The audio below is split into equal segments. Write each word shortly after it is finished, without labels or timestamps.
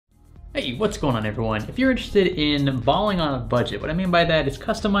Hey, what's going on everyone? If you're interested in balling on a budget, what I mean by that is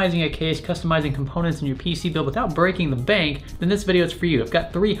customizing a case, customizing components in your PC build without breaking the bank, then this video is for you. I've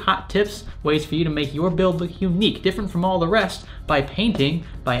got 3 hot tips, ways for you to make your build look unique, different from all the rest, by painting,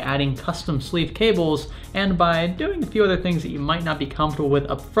 by adding custom sleeve cables, and by doing a few other things that you might not be comfortable with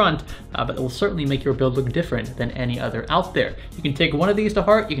up front, but it will certainly make your build look different than any other out there. You can take one of these to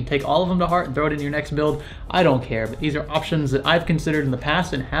heart, you can take all of them to heart and throw it in your next build. I don't care, but these are options that I've considered in the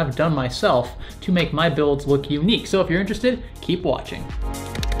past and have done myself to make my builds look unique. So if you're interested, keep watching.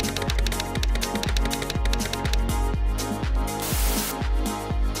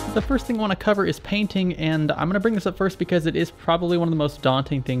 The first thing I want to cover is painting, and I'm going to bring this up first because it is probably one of the most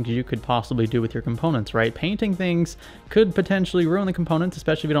daunting things you could possibly do with your components, right? Painting things could potentially ruin the components,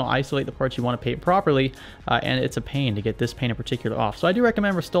 especially if you don't isolate the parts you want to paint properly, and it's a pain to get this paint in particular off. So I do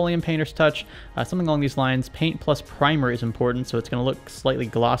recommend Rust-Oleum Painter's Touch, something along these lines. Paint plus primer is important, so it's going to look slightly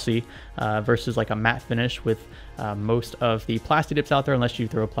glossy versus like a matte finish with most of the plastic dips out there, unless you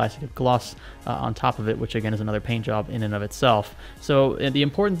throw a plastic dip gloss on top of it, which again is another paint job in and of itself. So the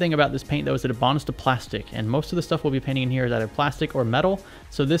important thing about this paint though is that it bonds to plastic, and most of the stuff we'll be painting in here is either plastic or metal.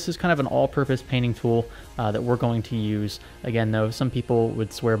 So this is kind of an all-purpose painting tool that we're going to use. Again though, some people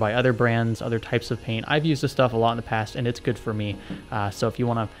would swear by other brands, other types of paint. I've used this stuff a lot in the past and it's good for me. So if you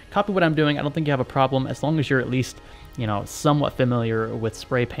want to copy what I'm doing, I don't think you have a problem as long as you're at least, you know, somewhat familiar with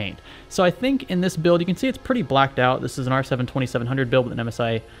spray paint. So I think in this build, you can see it's pretty blacked out. This is an R7 2700 build with an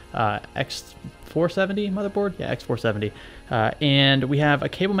MSI X470 motherboard. Yeah, X470. And we have a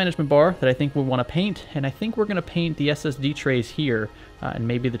cable management bar that I think we want to paint. And I think we're going to paint the SSD trays here and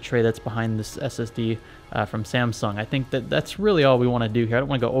maybe the tray that's behind this SSD from Samsung. I think that's really all we want to do here. I don't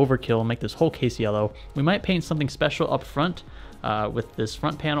want to go overkill and make this whole case yellow. We might paint something special up front with this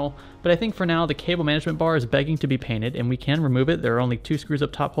front panel, but I think for now the cable management bar is begging to be painted, and we can remove it. There are only 2 screws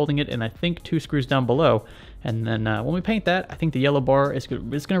up top holding it, and I think 2 screws down below. And then when we paint that, I think the yellow bar is going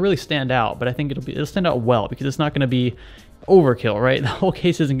to really stand out, but I think it'll stand out well because it's not going to be overkill, right? The whole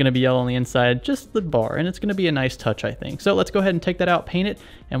case isn't going to be yellow on the inside, just the bar, and it's going to be a nice touch, I think. So let's go ahead and take that out, paint it,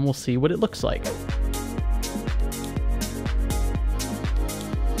 and we'll see what it looks like.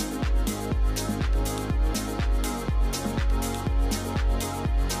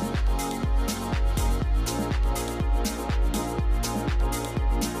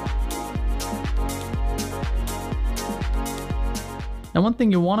 Now one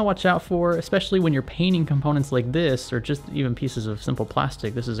thing you want to watch out for, especially when you're painting components like this, or just even pieces of simple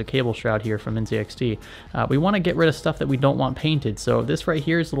plastic, this is a cable shroud here from NZXT, we want to get rid of stuff that we don't want painted. So this right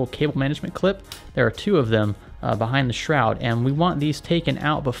here is a little cable management clip. There are 2 of them behind the shroud, and we want these taken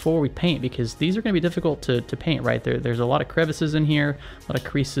out before we paint because these are going to be difficult to paint, right? There's a lot of crevices in here, a lot of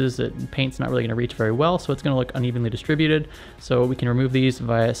creases that paint's not really going to reach very well, so it's going to look unevenly distributed. So we can remove these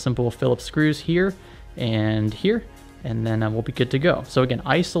via simple Phillips screws here and here, and then we'll be good to go. So again,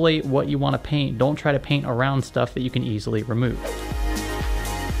 isolate what you want to paint. Don't try to paint around stuff that you can easily remove.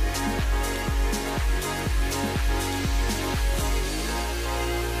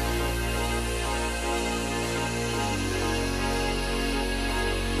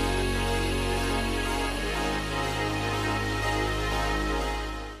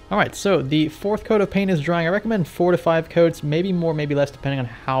 All right, so the 4th coat of paint is drying. I recommend 4 to 5 coats, maybe more, maybe less, depending on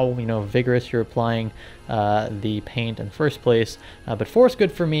how vigorous you're applying the paint in the first place. But 4 is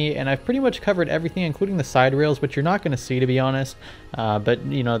good for me, and I've pretty much covered everything, including the side rails, which you're not going to see, to be honest. But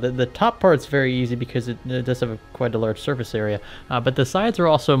the top part's very easy because it does have quite a large surface area. But the sides are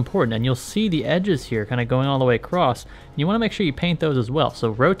also important, and you'll see the edges here kind of going all the way across. You want to make sure you paint those as well. So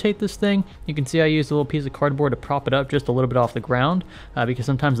rotate this thing. You can see I used a little piece of cardboard to prop it up just a little bit off the ground because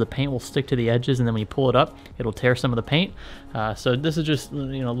sometimes the paint will stick to the edges, and then when you pull it up, it'll tear some of the paint. So this is just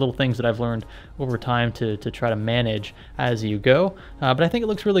little things that I've learned over time to try to manage as you go. But I think it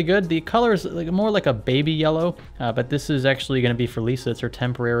looks really good. The color is more like a baby yellow, but this is actually going to be for Lisa. It's her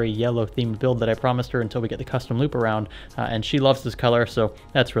temporary yellow themed build that I promised her until we get the custom loop around, and she loves this color, so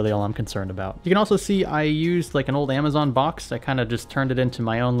that's really all I'm concerned about. You can also see I used like an old Amazon box. I kind of just turned it into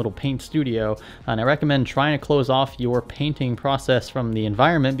my own little paint studio, and I recommend trying to close off your painting process from the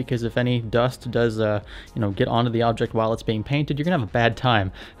environment because if any dust does get onto the object while it's being painted, you're gonna have a bad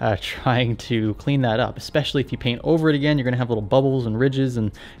time trying to clean that up, especially if you paint over it again. You're gonna have little bubbles and ridges,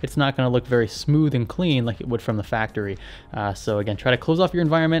 and it's not gonna look very smooth and clean like it would from the factory. So again, try to close off your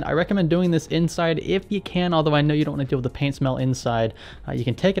environment. I recommend doing this inside if you can, although I know you don't want to deal with the paint smell inside. You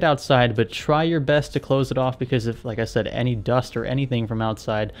can take it outside, but try your best to close it off because if, like I said, any dust or anything from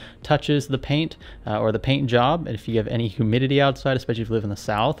outside touches the paint or the paint job, and if you have any humidity outside, especially if you live in the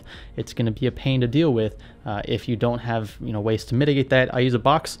south, it's going to be a pain to deal with. If you don't have ways to mitigate that, I use a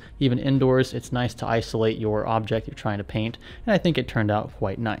box. Even indoors, it's nice to isolate your object you're trying to paint, and I think it turned out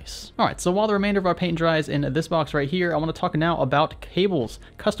quite nice. All right, so while the remainder of our paint dries in this box right here, I want to talk now about cables.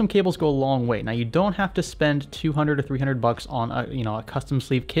 Custom cables go a long way. Now, you don't have to spend 200 or 300 bucks on a custom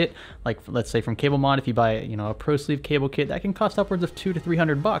sleeve kit, like let's say from Cable Mod. If you buy a pro sleeve cable kit, that can cost upwards of 200 to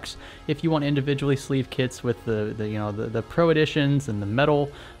 300 bucks. If you want individually sleeve kits with the pro editions and the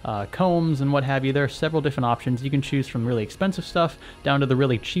metal combs and what have you, there are several different options. You can choose from really expensive stuff down to the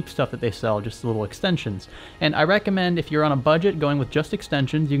really cheap stuff that they sell, just little extensions. And I recommend, if you're on a budget, going with just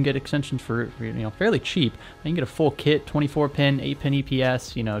extensions. You can get extensions for fairly cheap. You can get a full kit, 24-pin, 8-pin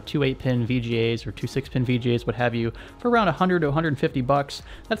EPS, 2 8-pin VGAs or 2 6-pin VGAs, what have you, for around 100 to 150 bucks.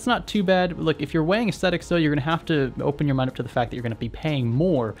 That's not too bad. Look, if you're weighing aesthetics though, you're going to have to open your mind up to the fact that you're going to be paying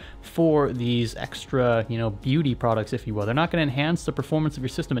more for these extra, beauty products, if you will. They're not going to enhance the performance of your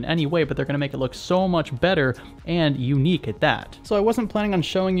system in any way, but they're going to make it look so much better and unique at that. So I wasn't planning on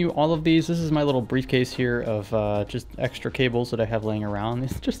showing you all of these. This is my little briefcase here of just extra cables that I have laying around.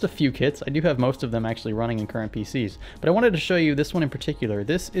 It's just a few kits. I do have most of them actually running in current PCs, but I wanted to show you this one in particular.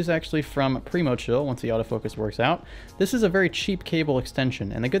 This is actually from Primo Chill, once the autofocus works out. This is a very cheap cable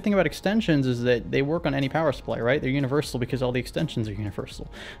extension, and the good thing about extensions is that they work on any power supply, right? They're universal because all the extensions are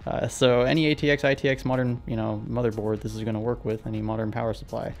universal. So any ATX, ITX modern, motherboard, this is going to work with any modern power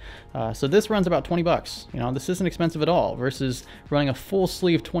supply. So this runs about 20 bucks. This isn't expensive at all versus running a full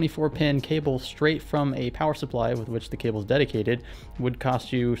sleeve 24-pin cable straight from a power supply with which the cable is dedicated would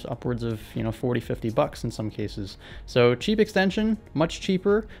cost you upwards of 40, 50 bucks in some cases. So cheap extension, much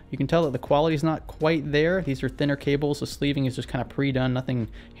cheaper. You can tell that the quality is not quite there. These are thinner cables. The sleeving is just kind of pre-done, nothing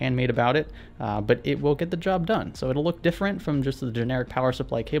handmade about it, but it will get the job done. So it'll look different from just the generic power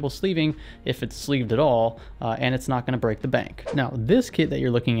supply cable sleeving if it's sleeved at all, and it's not going to break the bank. Now, this kit that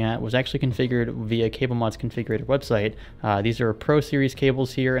you're looking at was actually configured via Cable Mod's configurator website. These are Pro Series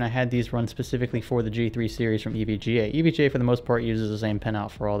cables here, and I had these run specifically for the G3 series from EVGA. EVGA, for the most part, uses the same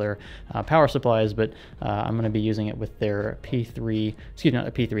pinout for all their power supplies, but I'm going to be using it with their P3, excuse me,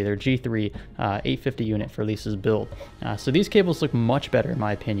 not P3, their G3 850 unit for Lisa's build. So these cables look much better in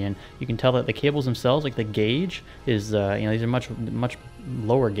my opinion. You can tell that the cables themselves, like the gauge, is these are much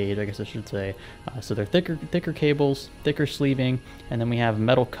lower gauge, I guess I should say. So they're thicker cables, thicker sleeving, and then we have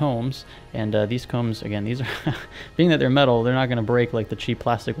metal combs. And these combs, again, these are being that they're metal, they're not going to break like the cheap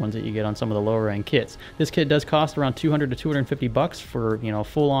plastic ones that you get on some of the lower end kits. This kit does cost around 200 to 250 bucks for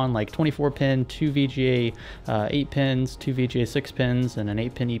full on like 24-pin, 2 VGA 8 pins, 2 VGA 6 pins, and an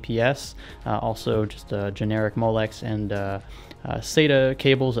 8-pin EPS. Also just generic Molex and SATA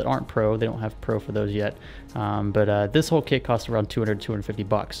cables that aren't pro. They don't have pro for those yet. But this whole kit costs around 200 to 250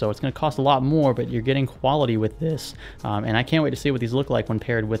 bucks. So it's going to cost a lot more, but you're getting quality with this. And I can't wait to see what these look like when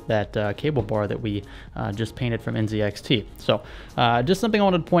paired with that cable bar that we just painted from NZXT. So just something I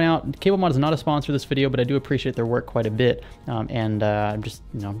wanted to point out. Cable Mod is not a sponsor of this video, but I do appreciate their work quite a bit. I'm just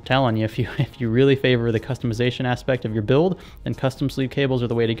telling you, if you really favor the customization aspect of your build, then custom sleeve cables are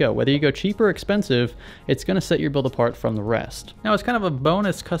the way to go. Whether you go cheap or expensive, it's going to set your build apart from the rest. Now, it's kind of a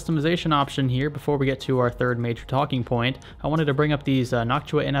bonus customization option here before we get to our third major talking point. I wanted to bring up these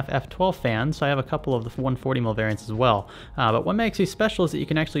Noctua NF-F12 fans. I have a couple of the 140mm variants as well. But what makes these special is that you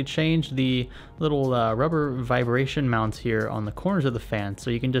can actually change the little rubber vibration mounts here on the corners of the fan.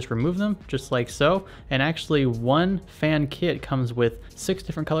 So you can just remove them just like so. And actually one fan kit comes with 6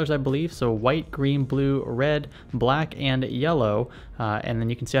 different colors, I believe. So white, green, blue, red, black, and yellow. And then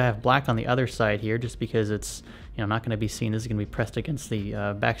you can see I have black on the other side here just because it's not going to be seen. This is going to be pressed against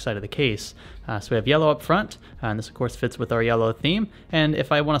the back side of the case. So we have yellow up front, and this of course fits with our yellow theme. And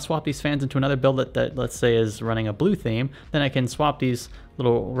if I want to swap these fans into another build that let's say is running a blue theme, then I can swap these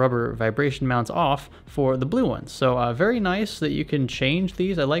little rubber vibration mounts off for the blue ones. So very nice that you can change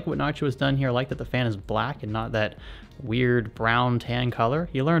these. I like what Noctua has done here. I like that the fan is black and not that weird brown tan color.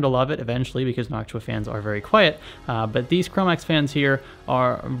 You learn to love it eventually because Noctua fans are very quiet, but these Chromax fans here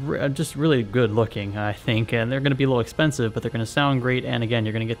are just really good looking, I think, and they're going to be a little expensive, but they're going to sound great, and again,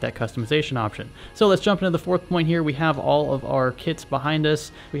 you're going to get that customization option. So let's jump into the fourth point here. We have all of our kits behind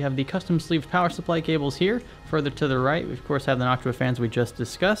us. We have the custom sleeved power supply cables here. Further to the right, we of course have the Noctua fans we just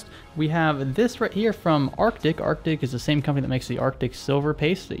discussed. We have this right here from Arctic. Arctic is the same company that makes the Arctic silver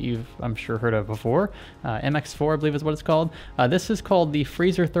paste that you've, I'm sure, heard of before. MX4, I believe is what it's called. This is called the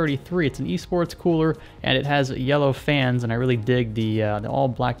Freezer 33. It's an esports cooler, and it has yellow fans, and I really dig the all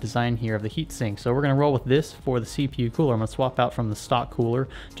black design here of the heatsink. So we're going to roll with this for the CPU cooler. I'm going to swap out from the stock cooler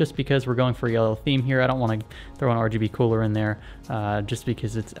just because we're going for a yellow theme here. I don't want to throw an RGB cooler in there just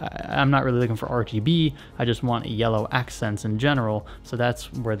because I'm not really looking for RGB. I just just want yellow accents in general. So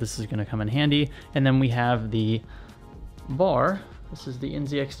that's where this is going to come in handy. And then we have the bar. This is the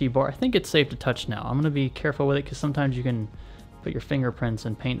NZXT bar. I think it's safe to touch now. I'm going to be careful with it because sometimes you can put your fingerprints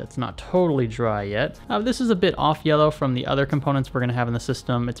in paint that's not totally dry yet. This is a bit off yellow from the other components we're going to have in the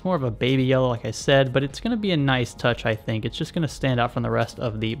system. It's more of a baby yellow, like I said, but it's going to be a nice touch, I think. It's just going to stand out from the rest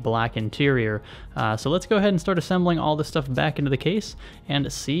of the black interior. So let's go ahead and start assembling all this stuff back into the case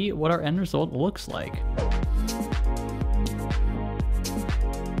and see what our end result looks like.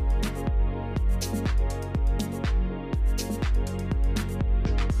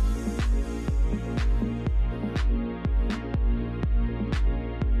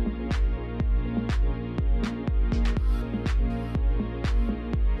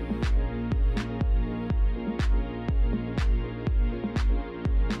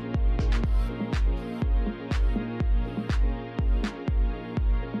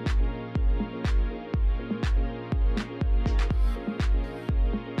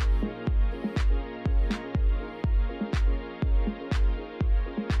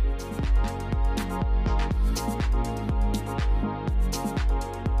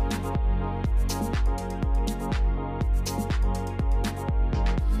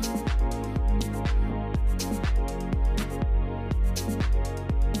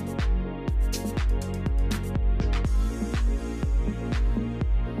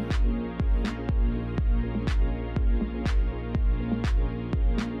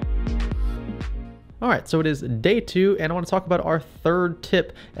 All right, so it is day 2, and I want to talk about our third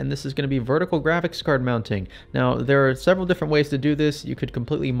tip, and this is going to be vertical graphics card mounting. Now, there are several different ways to do this. You could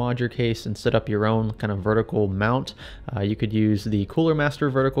completely mod your case and set up your own kind of vertical mount. You could use the Cooler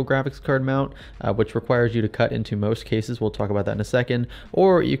Master vertical graphics card mount, which requires you to cut into most cases. We'll talk about that in a second.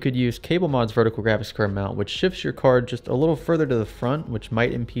 Or you could use Cable Mod's vertical graphics card mount, which shifts your card just a little further to the front, which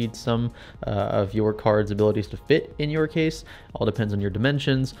might impede some of your card's abilities to fit in your case. All depends on your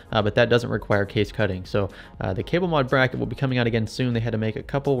dimensions, but that doesn't require case cutting. So the Cable Mod bracket will be coming out again soon. They had to make a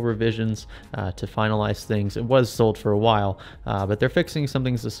couple revisions to finalize things. It was sold for a while, but they're fixing some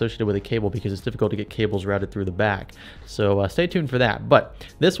things associated with the cable because it's difficult to get cables routed through the back. So stay tuned for that. But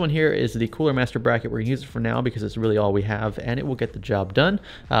this one here is the Cooler Master bracket. We're going to use it for now because it's really all we have, and it will get the job done.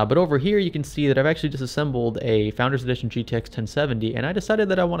 But over here you can see that I've actually disassembled a Founders Edition GTX 1070, and I decided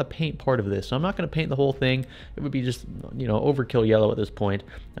that I want to paint part of this. So I'm not going to paint the whole thing. It would be just, you know, overkill yellow at this point.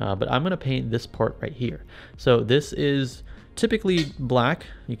 But I'm going to paint this part right here. So this is typically black.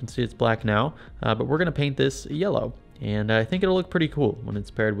 You can see it's black now, but we're going to paint this yellow. And I think it'll look pretty cool when it's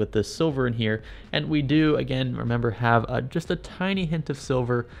paired with the silver in here. And we do, again, remember, have just a tiny hint of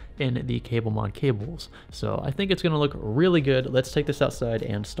silver in the Cable Mod cables. So I think it's going to look really good. Let's take this outside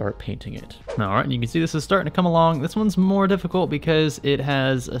and start painting it. All right, and you can see this is starting to come along. This one's more difficult because it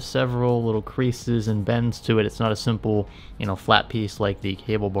has several little creases and bends to it. It's not a simple, you know, flat piece like the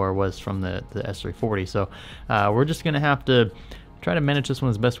cable bar was from the S340. So we're just going to have to try to manage this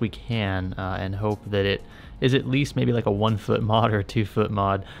one as best we can and hope that it is at least maybe like a 1 foot mod or a 2 foot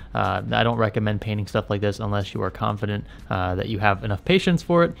mod. I don't recommend painting stuff like this unless you are confident that you have enough patience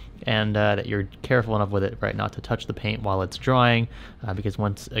for it and that you're careful enough with it, right, not to touch the paint while it's drying, because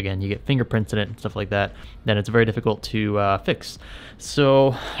once, again, you get fingerprints in it and stuff like that, then it's very difficult to fix.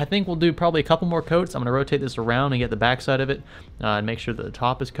 So I think we'll do probably a couple more coats. I'm going to rotate this around and get the back side of it and make sure that the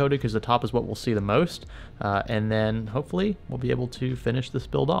top is coated, because the top is what we'll see the most, and then hopefully we'll be able to finish this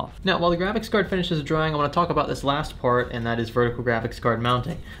build off. Now, while the graphics card finishes drying, I want to talk about this last part, and that is vertical graphics card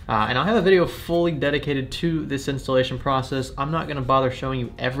mounting. And I'll have a video fully dedicated to this installation process. I'm not going to bother showing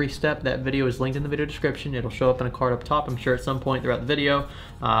you every step. That video is linked in the video description. It'll show up in a card up top, I'm sure, at some point throughout the video.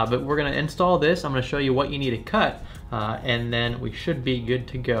 But we're going to install this. I'm going to show you what you need to cut, and then we should be good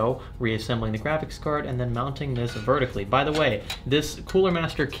to go reassembling the graphics card and then mounting this vertically. By the way, this Cooler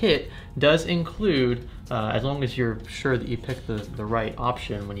Master kit does include, as long as you're sure that you pick the right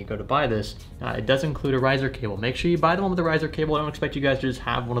option when you go to buy this, it does include a riser cable. Make sure you buy the one with the riser cable. I don't expect you guys to just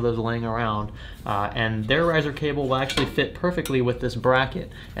have one of those laying around. And their riser cable will actually fit perfectly with this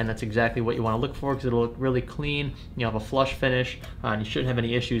bracket, and that's exactly what you want to look for, because it'll look really clean. You have a flush finish, and you shouldn't have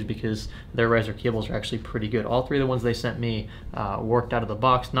any issues because their riser cables are actually pretty good. All three of the ones they sent me worked out of the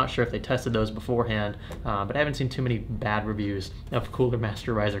box. Not sure if they tested those beforehand, but I haven't seen too many bad reviews of Cooler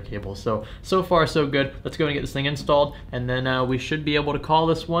Master riser cables. So far so good. Let's go and get this thing installed, and then we should be able to call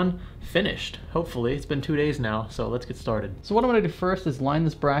this one finished. Hopefully. It's been 2 days now, so let's get started. So what I'm going to do first is line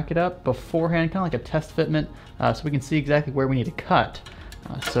this bracket up beforehand, kind of like a test fitment, so we can see exactly where we need to cut.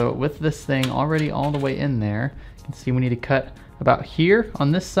 So with this thing already all the way in there, you can see we need to cut about here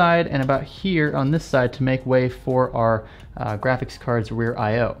on this side and about here on this side to make way for our graphics card's rear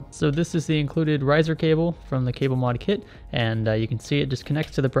I/O. So this is the included riser cable from the cable mod kit, and you can see it just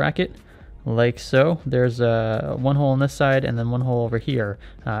connects to the bracket like so. There's one hole on this side and then one hole over here,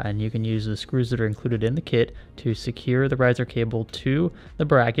 and you can use the screws that are included in the kit to secure the riser cable to the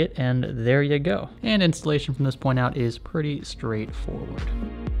bracket, and there you go. And installation from this point out is pretty straightforward.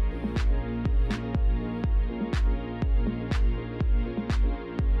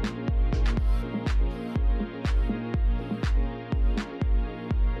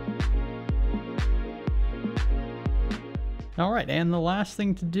 Alright, and the last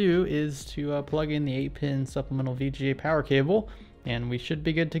thing to do is to plug in the 8-pin supplemental VGA power cable, and we should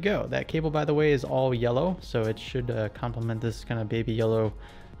be good to go. That cable, by the way, is all yellow, so it should complement this kind of baby yellow,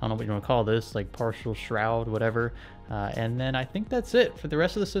 I don't know what you want to call this, like partial shroud, whatever. And then I think that's it. For the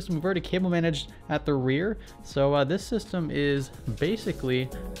rest of the system, we've already cable managed at the rear, so this system is basically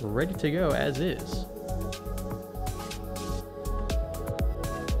ready to go as is.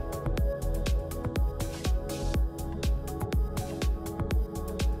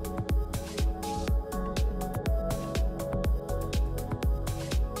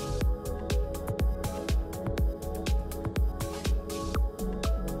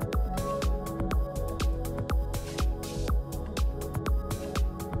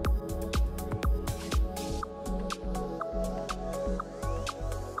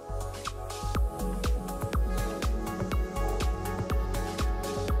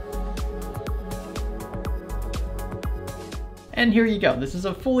 And here you go. This is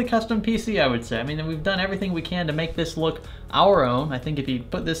a fully custom PC, I would say. I mean, we've done everything we can to make this look our own. I think if you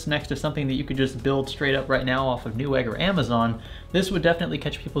put this next to something that you could just build straight up right now off of Newegg or Amazon, this would definitely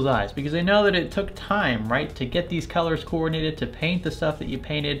catch people's eyes, because they know that it took time, right, to get these colors coordinated, to paint the stuff that you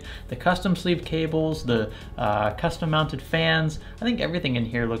painted, the custom sleeve cables, the custom mounted fans. I think everything in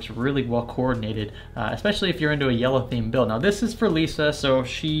here looks really well coordinated, especially if you're into a yellow theme build. Now this is for Lisa, so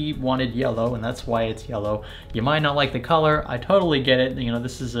she wanted yellow, and that's why it's yellow. You might not like the color. I totally get it. You know,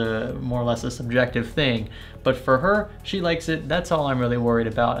 this is a more or less a subjective thing, but for her, she likes it. That's all I'm really worried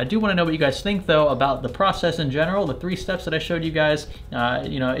about. I do want to know what you guys think, though, about the process in general, the 3 steps that I showed you guys.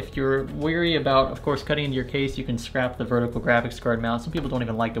 You know, if you're weary about, of course, cutting into your case, you can scrap the vertical graphics card mount. Some people don't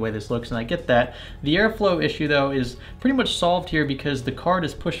even like the way this looks, and I get that. The airflow issue, though, is pretty much solved here because the card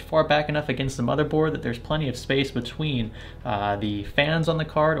is pushed far back enough against the motherboard that there's plenty of space between the fans on the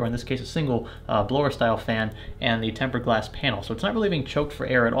card, or in this case a single blower style fan, and the tempered glass panel. So it's not really being choked for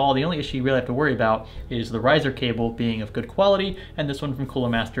air at all. The only issue you really have to worry about is the riser cable being of good quality, and this one from Cooler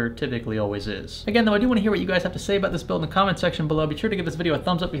Master typically always is. Again, though, I do want to hear what you guys have to say about this build in the comment section below. Be sure to give this video a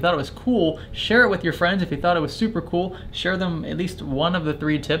thumbs up if you thought it was cool. Share it with your friends if you thought it was super cool. Share them at least one of the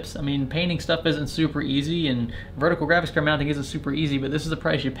 3 tips. I mean, painting stuff isn't super easy, and vertical graphics card mounting isn't super easy, but this is the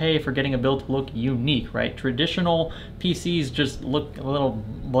price you pay for getting a build to look unique, right? Traditional PCs just look a little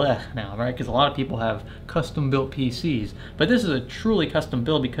bleh now, right? Because a lot of people have custom built PCs, but this is a truly custom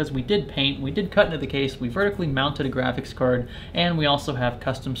build because we did paint, we did cut into the case, we vertically mounted a graphics card, and we also have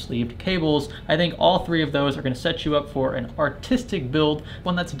custom sleeved cables. I think all 3 of those are going to set you up for an artistic build,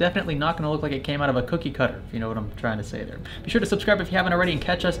 one that's definitely not going to look like it came out of a cookie cutter, if you know what I'm trying to say there. Be sure to subscribe if you haven't already, and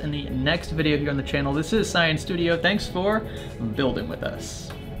catch us in the next video here on the channel. This is Science Studio. Thanks for building with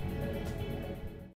us.